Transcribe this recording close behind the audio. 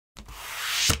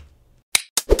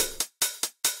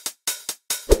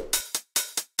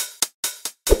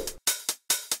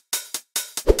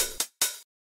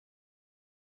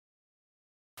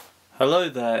Hello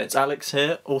there, it's Alex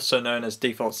here, also known as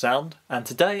Defaultsound, and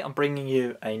today I'm bringing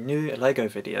you a new LEGO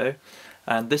video,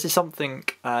 and this is something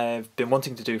I've been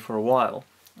wanting to do for a while,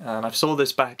 and I saw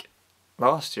this back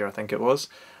last year I think it was.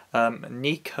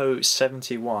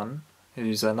 Nico71's,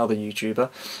 who's another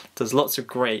YouTuber, does lots of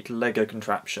great LEGO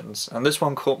contraptions, and this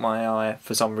one caught my eye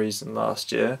for some reason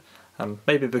last year,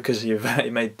 maybe because he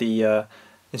made the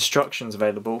instructions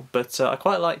available, but I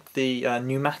quite liked the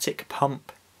pneumatic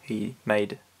pump he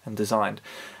made and designed,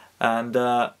 and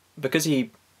because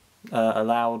he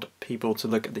allowed people to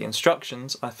look at the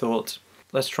instructions, I thought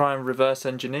let's try and reverse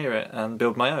engineer it and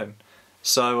build my own.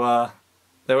 So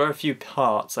there were a few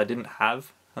parts I didn't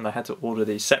have and I had to order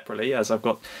these separately, as I've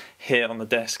got here on the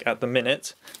desk at the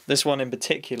minute. This one in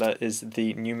particular is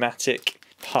the pneumatic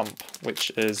pump,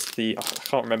 which is the, I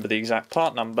can't remember the exact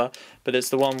part number, but it's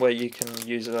the one where you can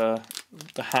use the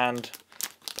hand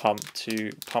pump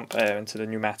to pump air into the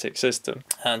pneumatic system.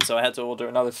 And so I had to order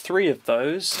another 3 of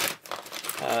those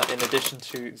in addition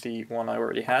to the one I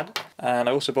already had. And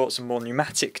I also bought some more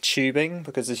pneumatic tubing,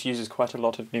 because this uses quite a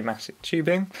lot of pneumatic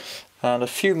tubing, and a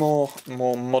few more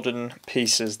modern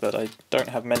pieces that I don't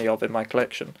have many of in my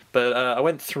collection. But I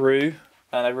went through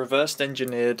and I reversed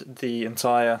engineered the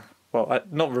entire, well,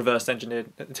 not reverse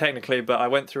engineered technically, but I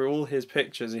went through all his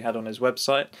pictures he had on his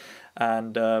website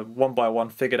and one by one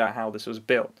figured out how this was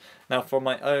built. Now, for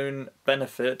my own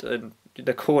benefit, and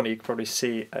the corner you can probably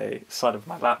see a side of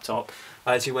my laptop,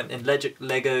 I actually went in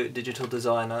LEGO Digital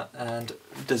Designer and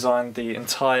designed the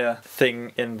entire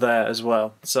thing in there as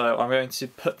well. So I'm going to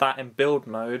put that in build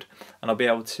mode and I'll be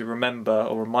able to remember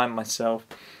or remind myself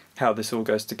how this all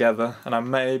goes together, and I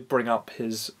may bring up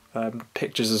his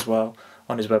pictures as well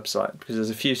on his website, because there's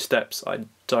a few steps I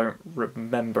don't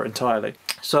remember entirely.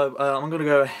 So I'm going to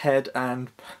go ahead and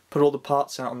put all the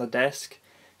parts out on the desk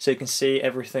so you can see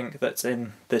everything that's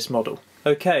in this model.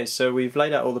 Okay, so we've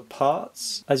laid out all the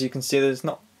parts. As you can see, there's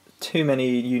not too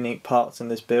many unique parts in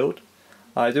this build.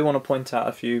 I do want to point out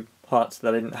a few parts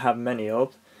that I didn't have many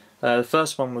of. The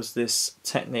first one was this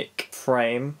Technic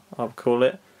frame, I'll call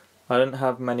it. I didn't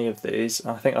have many of these.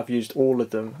 I think I've used all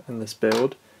of them in this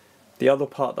build. The other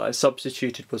part that I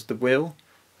substituted was the wheel.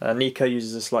 Nico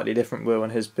uses a slightly different wheel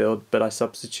in his build, but I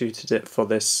substituted it for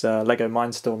this LEGO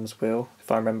Mindstorms wheel,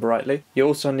 if I remember rightly. You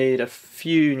also need a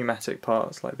few pneumatic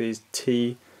parts, like these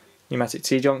pneumatic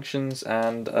T-junctions,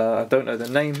 and I don't know the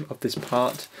name of this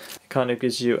part. It kind of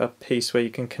gives you a piece where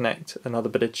you can connect another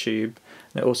bit of tube,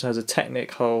 and it also has a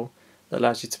Technic hole that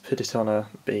allows you to put it on a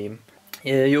beam.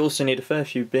 Yeah, you also need a fair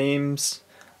few beams.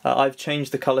 I've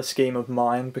changed the colour scheme of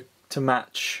mine to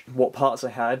match what parts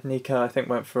I had. Nico, I think,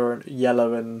 went for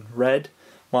yellow and red.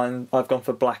 Mine, I've gone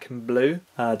for black and blue,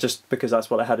 just because that's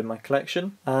what I had in my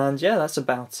collection. And yeah, that's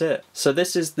about it. So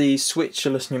this is the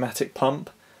switchless pneumatic pump.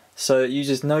 So it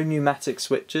uses no pneumatic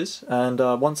switches, and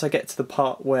once I get to the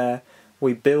part where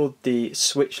we build the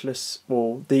switchless,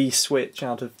 or the switch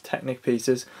out of Technic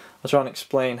pieces, I'll try and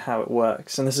explain how it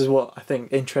works. And this is what I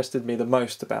think interested me the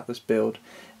most about this build,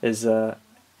 is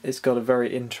it's got a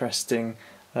very interesting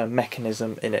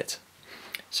mechanism in it.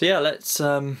 So yeah, let's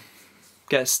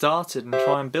get started and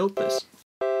try and build this.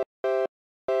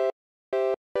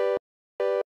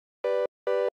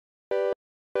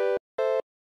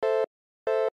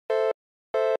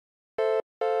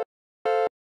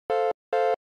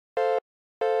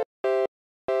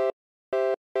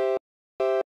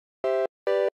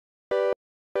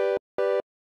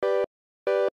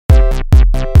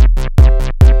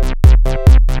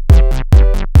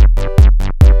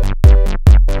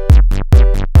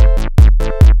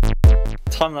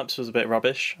 Time-lapse was a bit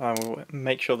rubbish. I will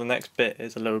make sure the next bit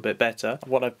is a little bit better.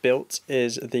 What I've built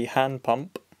is the hand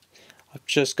pump. I've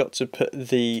just got to put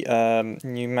the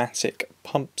pneumatic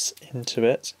pumps into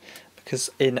it,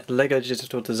 because in LEGO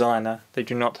Digital Designer they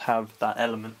do not have that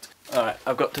element. Alright,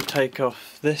 I've got to take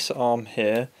off this arm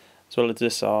here as well as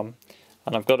this arm,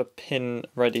 and I've got a pin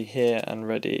ready here and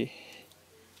ready.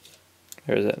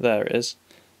 Where is it? There it is.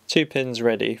 2 pins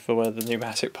ready for where the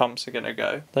pneumatic pumps are going to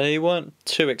go. They weren't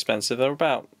too expensive, they're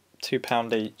about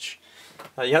 £2 each.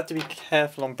 You have to be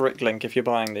careful on Bricklink if you're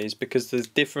buying these, because there's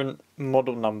different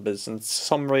model numbers, and for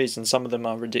some reason some of them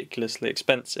are ridiculously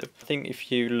expensive. I think if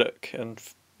you look and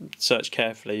search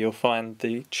carefully you'll find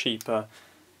the cheaper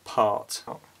part.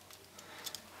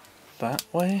 That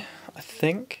way, I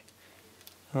think.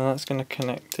 And that's going to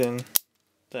connect in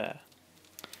there.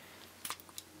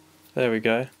 There we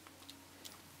go.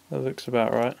 That looks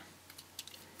about right.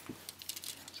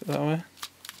 Is it that way?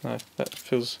 No, that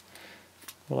feels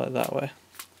more like that way.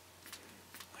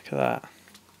 Look at that.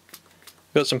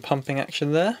 Got some pumping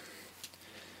action there.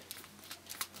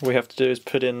 All we have to do is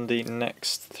put in the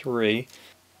next 3.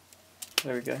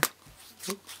 There we go.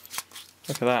 Look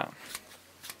at that.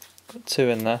 Got 2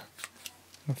 in there.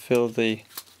 And feel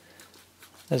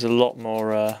there's a lot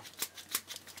more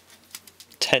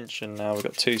tension now. We've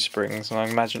got 2 springs, and I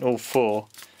imagine all 4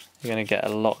 you're going to get a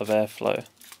lot of airflow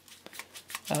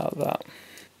out of that.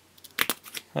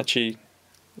 Actually,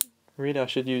 really I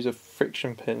should use a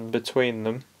friction pin between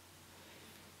them.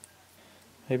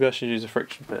 Maybe I should use a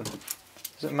friction pin.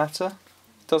 Does it matter?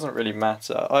 It doesn't really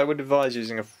matter. I would advise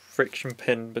using a friction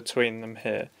pin between them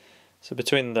here. So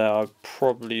between there I'd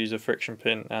probably use a friction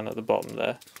pin, and at the bottom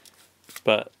there.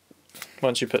 But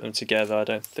once you put them together I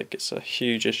don't think it's a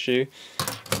huge issue.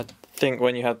 I think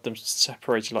when you have them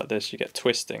separated like this you get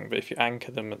twisting, but if you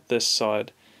anchor them at this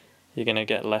side you're going to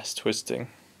get less twisting.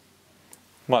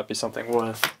 Might be something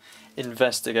worth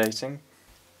investigating.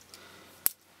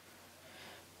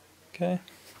 Okay,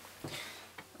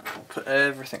 I'll put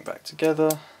everything back together.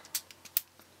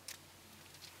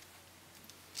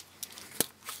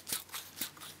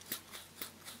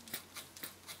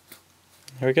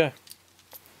 There we go.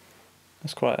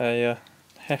 That's quite a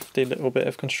hefty little bit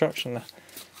of construction there.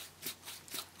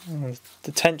 And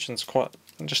the tension's quite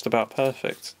just about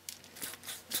perfect.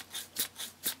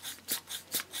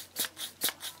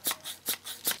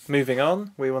 Moving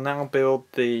on, we will now build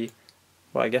the,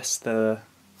 well, I guess the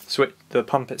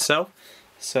pump itself.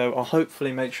 So I'll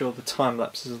hopefully make sure the time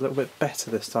lapse is a little bit better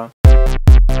this time.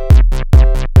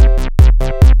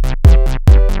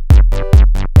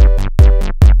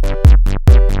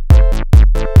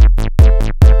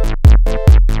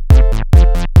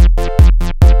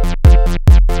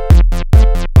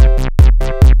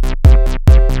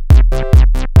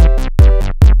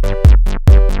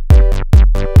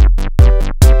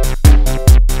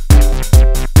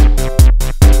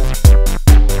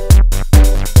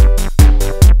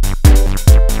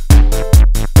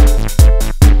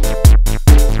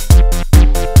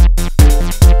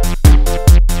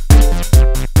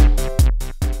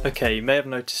 Okay, you may have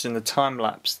noticed in the time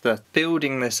lapse that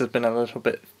building this has been a little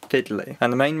bit fiddly,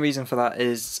 and the main reason for that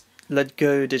is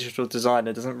LEGO Digital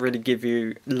Designer doesn't really give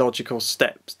you logical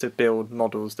steps to build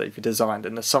models that you've designed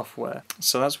in the software.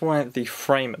 So that's why the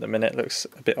frame at the minute looks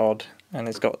a bit odd, and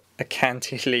it's got a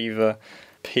cantilever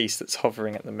piece that's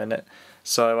hovering at the minute.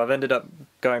 So I've ended up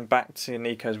going back to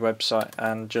Nico's website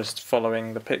and just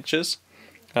following the pictures,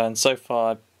 and so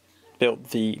far I've built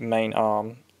the main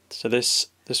arm. So this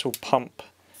will pump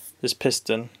this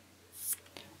piston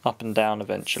up and down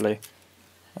eventually,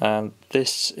 and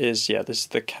this is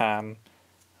the cam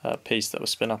piece that will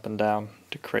spin up and down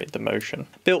to create the motion.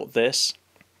 Built this,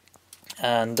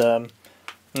 and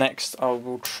next I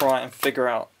will try and figure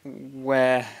out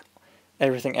where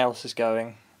everything else is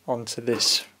going onto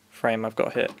this frame I've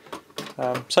got here.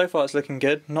 So far it's looking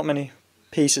good, not many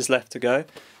pieces left to go,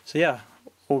 so yeah,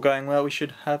 all going well, we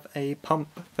should have a pump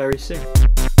very soon.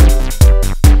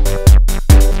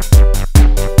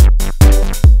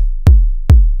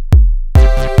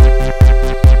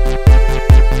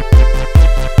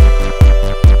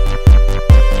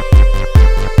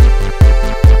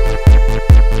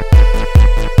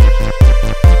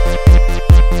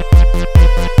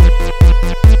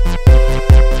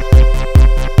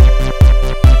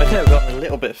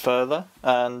 Further,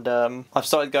 and I've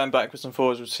started going backwards and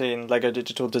forwards between LEGO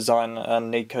Digital Design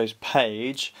and Nico's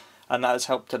page, and that has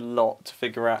helped a lot to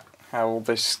figure out how all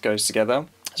this goes together.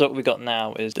 So what we've got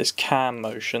now is this cam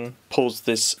motion pulls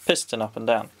this piston up and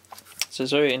down. So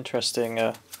it's a very interesting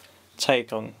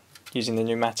take on using the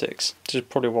pneumatics, which is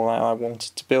probably why I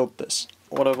wanted to build this.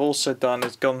 What I've also done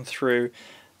is gone through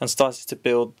and started to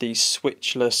build the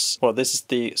switchless, well, this is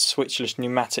the switchless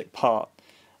pneumatic part,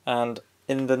 and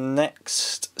in the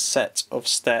next set of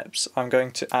steps I'm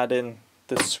going to add in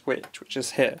the switch, which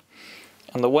is here.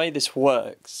 And the way this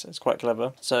works is quite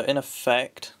clever. So in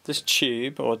effect, this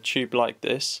tube, or a tube like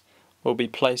this, will be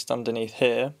placed underneath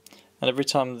here, and every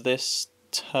time this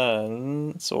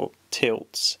turns or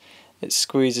tilts, it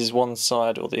squeezes one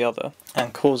side or the other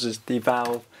and causes the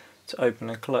valve to open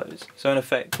and close. So in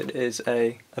effect it is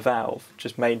a valve,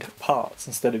 just made of parts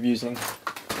instead of using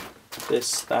this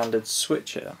standard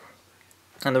switch here.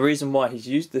 And the reason why he's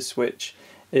used this switch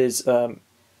is on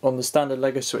the standard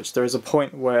LEGO switch there is a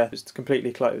point where it's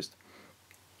completely closed.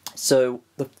 So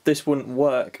this wouldn't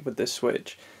work with this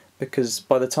switch, because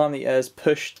by the time the air's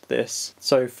pushed this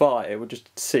so far it would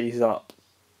just seize up,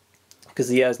 because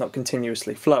the air's not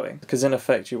continuously flowing. Because in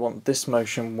effect you want this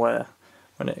motion where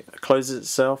when it closes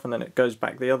itself and then it goes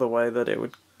back the other way, that it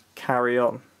would carry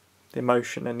on the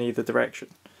motion in either direction.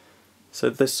 So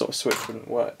this sort of switch wouldn't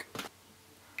work.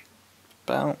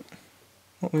 About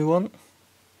what we want.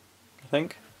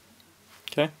 think.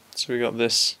 Okay, so we've got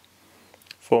this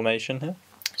formation here.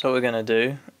 So what we're going to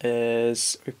do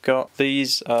is we've got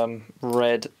these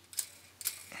red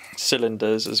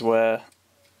cylinders as where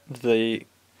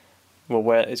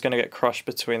where it's going to get crushed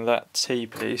between that T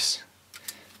piece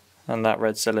and that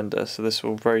red cylinder, so this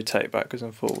will rotate backwards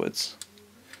and forwards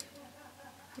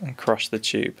and crush the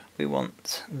tube. We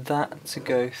want that to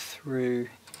go through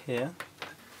here.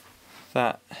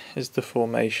 That is the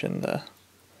formation there.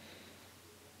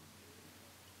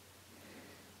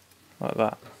 Like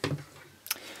that.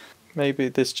 Maybe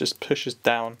this just pushes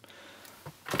down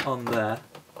on there,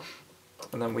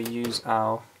 and then we use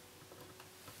our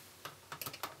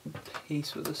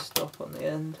piece with a stop on the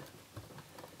end.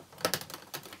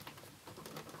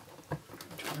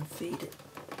 Try and feed it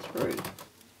through.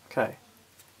 Okay,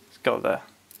 it's got there.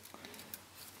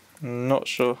 I'm not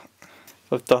sure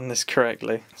if I've done this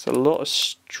correctly. There's a lot of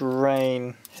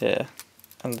strain here,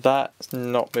 and that's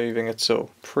not moving at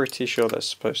all. Pretty sure that's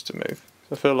supposed to move.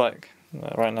 So I feel like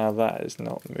right now that is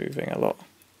not moving a lot.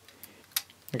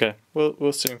 Okay,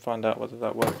 we'll soon find out whether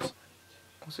that works.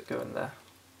 What's it going there?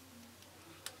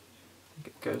 I think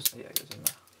it goes, yeah, it goes in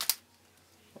there.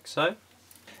 Like so.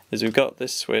 Is we've got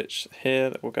this switch here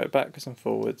that will go backwards and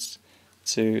forwards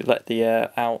to let the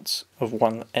air out of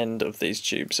one end of these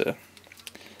tubes here.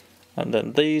 And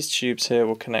then these tubes here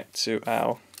will connect to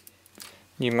our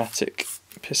pneumatic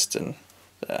piston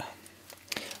there.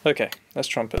 Okay, let's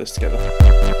try and put this together.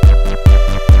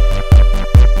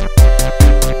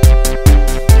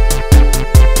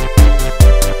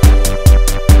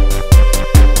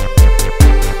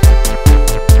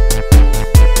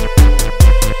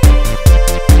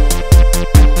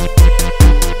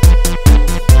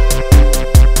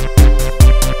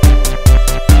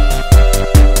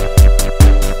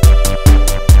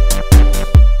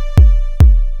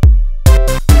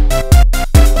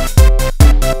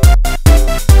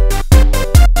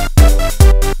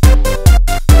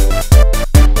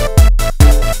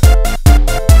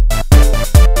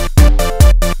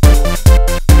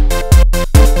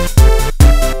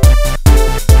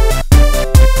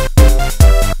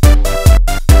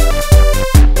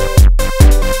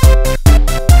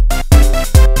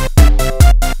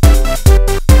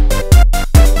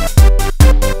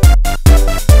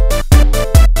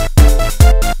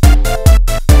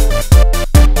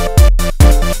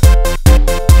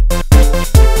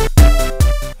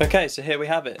 Okay, so here we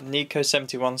have it,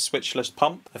 Nico71's switchless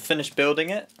pump. I finished building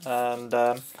it, and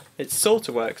it sort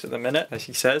of works at the minute, as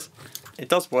he says. It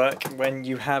does work when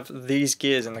you have these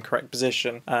gears in the correct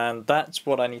position, and that's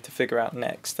what I need to figure out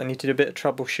next. I need to do a bit of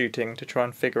troubleshooting to try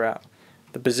and figure out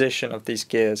the position of these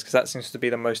gears, because that seems to be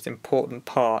the most important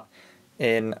part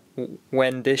in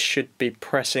when this should be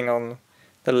pressing on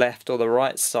the left or the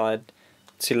right side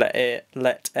to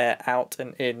let air out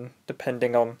and in,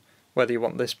 depending on whether you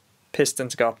want this piston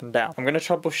to go up and down. I'm going to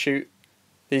troubleshoot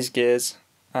these gears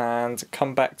and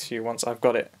come back to you once I've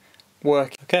got it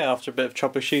working. Okay, after a bit of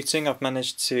troubleshooting, I've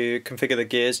managed to configure the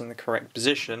gears in the correct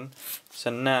position. So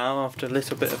now, after a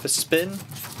little bit of a spin,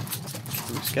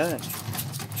 keeps going.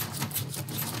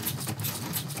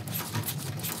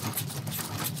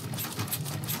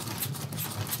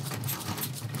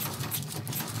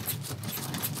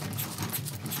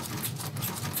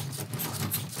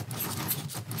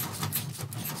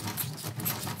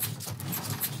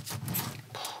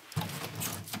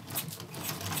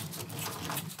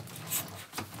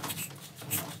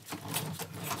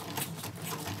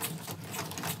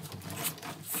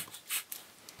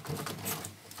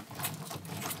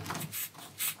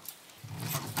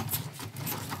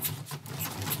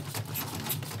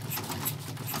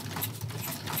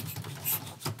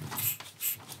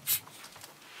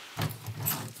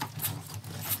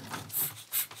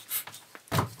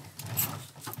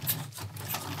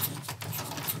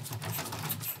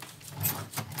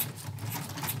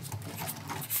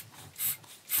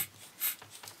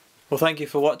 Well, thank you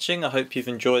for watching. I hope you've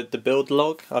enjoyed the build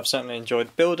log. I've certainly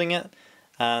enjoyed building it,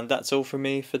 and that's all from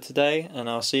me for today, and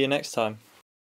I'll see you next time.